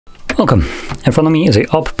Welcome! In front of me is a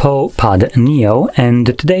OPPO Pad Neo,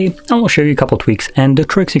 and today I will show you a couple tweaks and the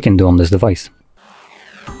tricks you can do on this device.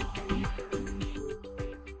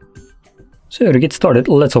 So to get started,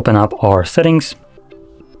 let's open up our settings.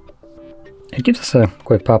 It gives us a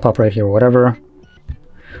quick pop-up right here, whatever.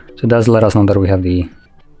 So it does let us know that we have the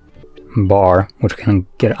bar, which we can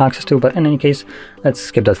get access to, but in any case, let's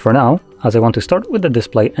skip that for now, as I want to start with the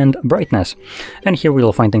display and brightness. And here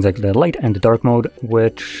we'll find things like the light and the dark mode,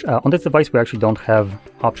 which on this device we actually don't have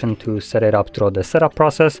option to set it up through the setup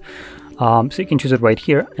process. So you can choose it right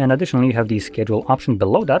here, and additionally you have the schedule option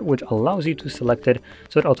below that, which allows you to select it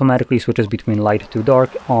so it automatically switches between light to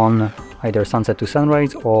dark on either sunset to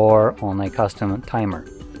sunrise or on a custom timer.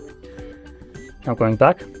 Now going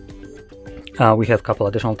back, we have a couple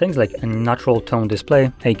additional things like a natural tone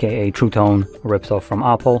display, aka True Tone, ripped off from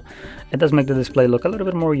Apple. It does make the display look a little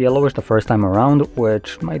bit more yellowish the first time around,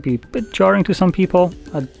 which might be a bit jarring to some people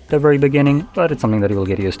at the very beginning, but it's something that you will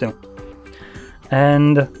get used to.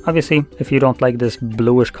 And obviously, if you don't like this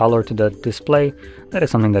bluish color to the display, that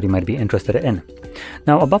is something that you might be interested in.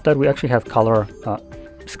 Now above that, we actually have color,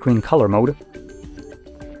 screen color mode.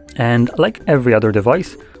 And like every other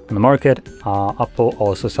device on the market, OPPO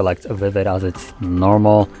also selects Vivid as its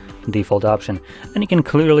normal default option. And you can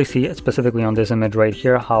clearly see, specifically on this image right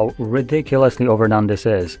here, how ridiculously overdone this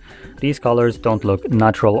is. These colors don't look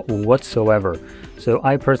natural whatsoever. So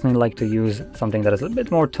I personally like to use something that is a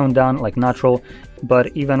bit more toned down, like natural, but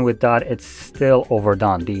even with that, it's still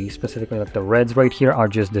overdone. Specifically like the reds right here are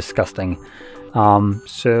just disgusting.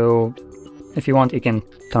 So if you want, you can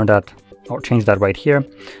turn that or change that right here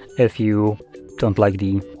if you don't like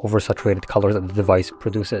the oversaturated colors that the device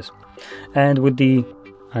produces. And with the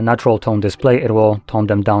natural tone display, it will tone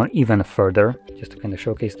them down even further, just to kind of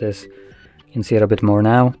showcase this. You can see it a bit more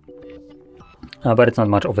now, but it's not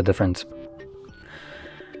much of a difference.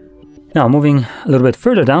 Now moving a little bit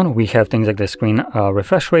further down, we have things like the screen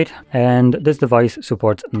refresh rate, and this device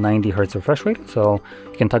supports 90 Hz refresh rate, so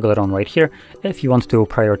you can toggle it on right here. If you want to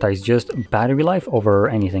prioritize just battery life over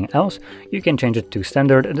anything else, you can change it to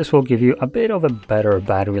standard. This will give you a bit of a better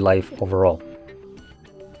battery life overall.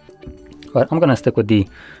 But I'm gonna stick with the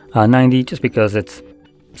 90 just because it's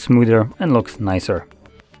smoother and looks nicer.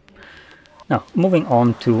 Now moving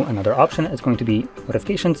on to another option, it's going to be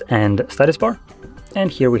notifications and status bar. And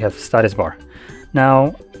here we have status bar.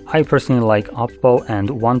 Now, I personally like OPPO and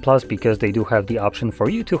OnePlus because they do have the option for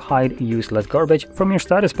you to hide useless garbage from your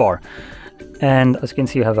status bar. And as you can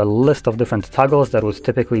see, you have a list of different toggles that would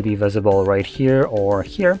typically be visible right here or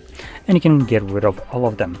here, and you can get rid of all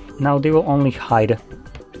of them. Now, they will only hide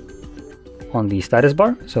on the status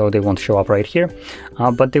bar, so they won't show up right here,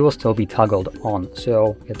 but they will still be toggled on.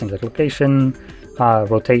 So you have things like location,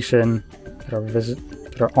 rotation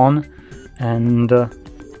that are on. And I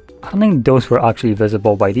don't think those were actually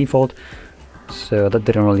visible by default, so that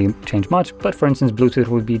didn't really change much. But for instance, Bluetooth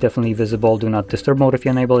would be definitely visible. Do not disturb mode, if you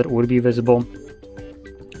enable it, would be visible.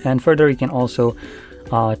 And further, you can also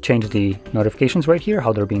change the notifications right here,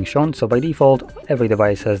 how they're being shown. So by default, every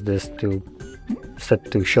device has this set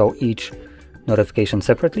to show each notification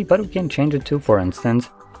separately, but we can change it to, for instance,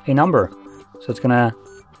 a number. So it's gonna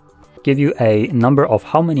give you a number of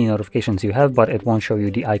how many notifications you have, but it won't show you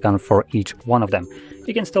the icon for each one of them.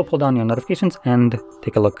 You can still pull down your notifications and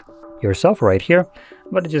take a look yourself right here,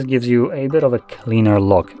 but it just gives you a bit of a cleaner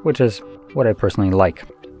look, which is what I personally like.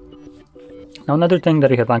 Now another thing that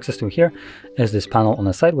you have access to here is this panel on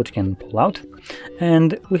the side, which you can pull out,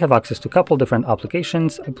 and we have access to a couple different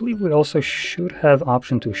applications. I believe we also should have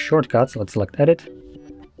option to shortcuts. Let's select edit.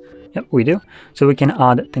 Yep, we do. So we can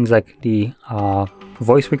add things like the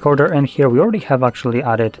voice recorder, and here we already have actually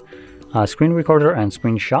added screen recorder and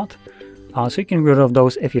screenshot. So you can get rid of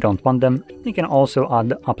those if you don't want them. You can also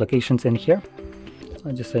add applications in here. So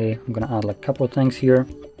I just say I'm gonna add like a couple of things here.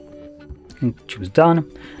 You can choose done.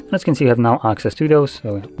 And as you can see, you have now access to those.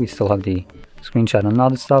 So we still have the screenshot and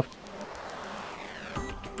other stuff.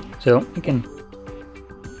 So you can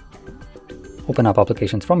open up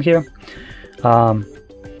applications from here.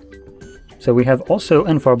 So we have also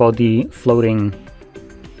info about the floating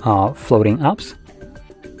apps,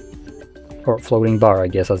 or floating bar, I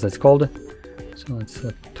guess, as it's called. So let's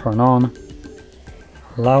turn on,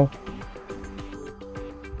 allow.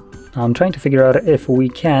 I'm trying to figure out if we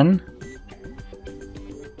can.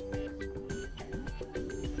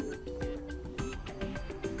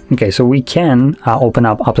 Okay, so we can open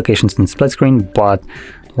up applications in split screen, but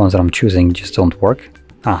the ones that I'm choosing just don't work.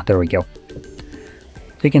 There we go.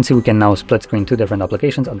 So you can see we can now split screen two different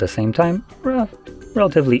applications at the same time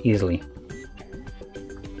relatively easily.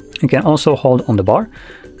 You can also hold on the bar,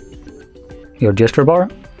 your gesture bar,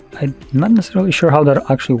 I'm not necessarily sure how that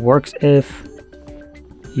actually works if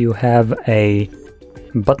you have a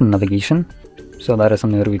button navigation. So that is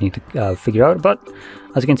something that we need to figure out. But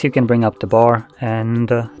as you can see, you can bring up the bar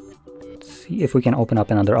and see if we can open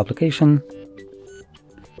up another application.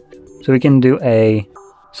 So we can do a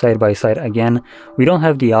side-by-side again. We don't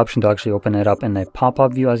have the option to actually open it up in a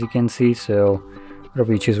pop-up view, as you can see. So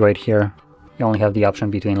whatever you choose right here, you only have the option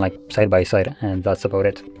between like side-by-side, and that's about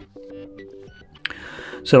it.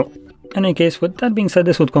 So in any case, with that being said,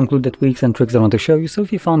 this would conclude the tweaks and tricks I want to show you. So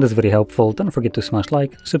if you found this very helpful, don't forget to smash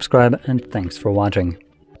like, subscribe, and thanks for watching.